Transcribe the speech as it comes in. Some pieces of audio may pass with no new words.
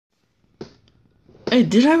Hey,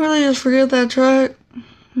 did I really just forget that track?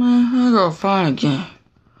 Man, I gotta find it again.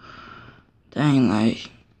 Dang, like,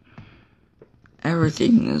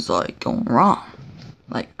 everything is, like, going wrong.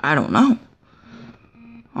 Like, I don't know.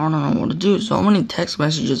 I don't know what to do. So many text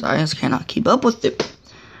messages, I just cannot keep up with it.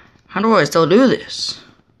 How do I still do this?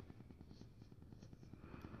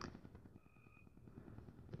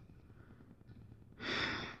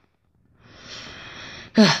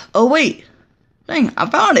 Oh, wait. Dang, I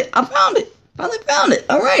found it. Finally found it.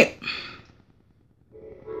 Alright.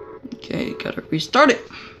 Okay, gotta restart it.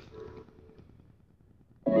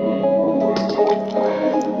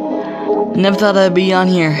 Never thought I'd be on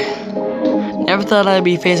here. Never thought I'd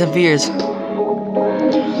be facing fears.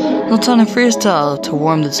 No time to freestyle to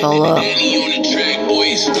warm this all up.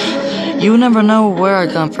 You'll never know where I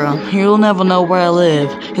come from. You'll never know where I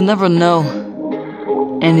live. You'll never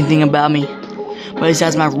know anything about me.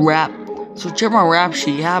 Besides my rap. So check my rap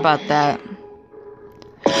sheet. How about that?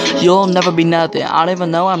 You'll never be nothing. I don't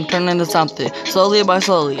even know I'm turning into something. Slowly by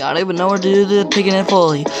slowly. I don't even know what to do, taking it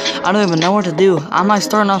fully. I don't even know what to do. I'm like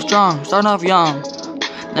starting off strong, starting off young.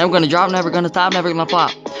 Never gonna drop, never gonna stop, never gonna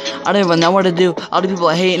flop. I don't even know what to do. All the people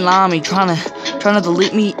are hating on me, trying to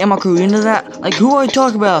delete me and my crew into that. Like, who are I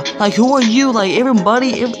talking about? Like, who are you? Like,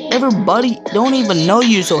 everybody don't even know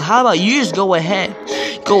you. So how about you just go ahead?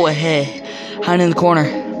 Go ahead. Hide in the corner.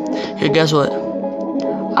 Here, guess what?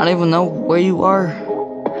 I don't even know where you are.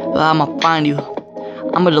 But I'ma find you.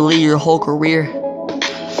 I'ma delete your whole career.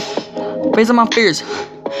 Face on my fears.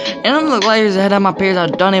 And I'm the layers ahead of my peers I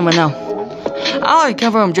don't even know. I like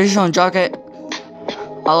come from Jason and Jocket.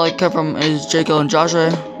 All I come from is Jacob and Joshua.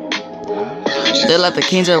 They're like the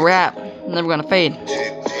kings of rap. Never gonna fade.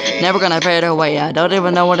 Never gonna fade away. I don't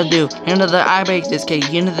even know what to do. You know that I bake this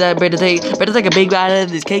cake. You know that better take a big bite out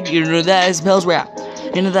of this cake. You know that it spells rap.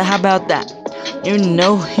 You know that, how about that? You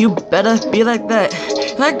know you better be like that.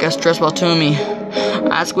 That got stressful to me.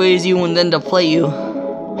 I squeeze you and then deflate you.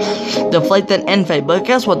 Deflate then inflate. But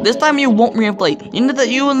guess what? This time you won't reinflate. You know that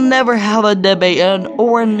you will never have a debate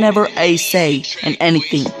or never a say in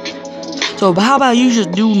anything. So how about you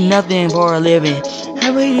just do nothing for a living?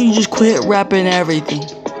 How about you just quit rapping everything?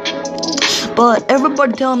 But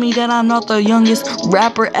everybody telling me that I'm not the youngest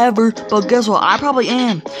rapper ever. But guess what? I probably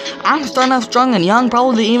am. I'm starting off strong and young.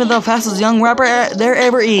 Probably even the fastest young rapper there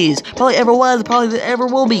ever is. Probably ever was. Probably ever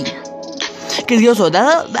will be. Cause guess what?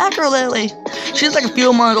 That girl lately, she's like a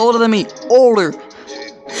few months older than me. Older.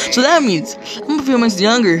 So that means I'm a few months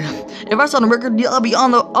younger. If I saw the record deal, I'll be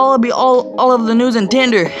all over the news and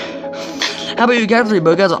Tinder. How about you guys three?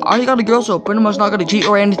 But guys, I already got a girl, so pretty much not gonna cheat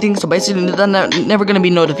or anything. So basically, that's never gonna be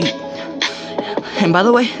no defeat. And by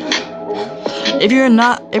the way, if you're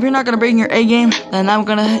not gonna bring your A game, then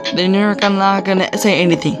you're not gonna say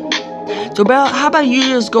anything. So how about you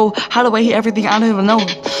just go how do I hit everything I don't even know?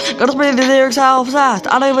 Gotta spray the lyrics how fast.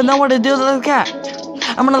 I don't even know what to do to the cat.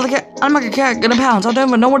 I'm like a cat gonna pounce. I don't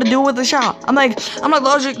even know what to do with the shot. I'm like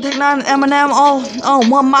Logic, Tech 9, Eminem, all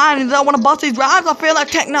one mind. And I wanna bust these rhymes. I feel like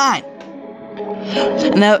Tech 9.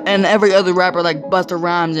 And every other rapper like Busta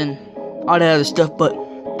Rhymes and all that other stuff. But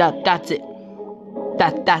that's it.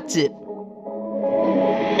 That's it.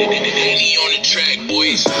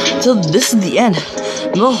 So this is the end.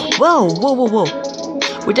 Whoa.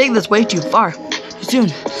 We take this way too far. Too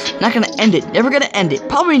soon. Not gonna end it. Never gonna end it.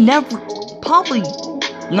 Probably not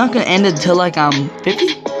gonna end it until like I'm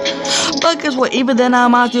 50. But guess what? Even then I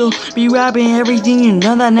might still be rapping everything. You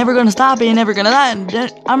know that never gonna stop it. Never gonna die.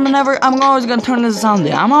 I'm always gonna turn into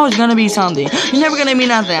something. I'm always gonna be something. You're never gonna be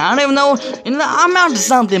nothing. I don't even know. You know, I'm out to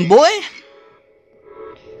something, boy.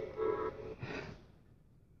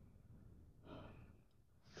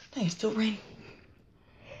 Dang, it's still raining.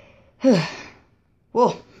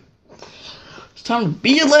 Whoa. It's time to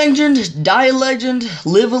be a legend, die a legend,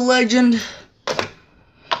 live a legend.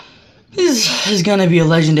 This is gonna be a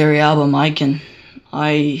legendary album. I can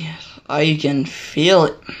feel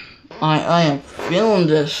it. I am feeling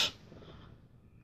this.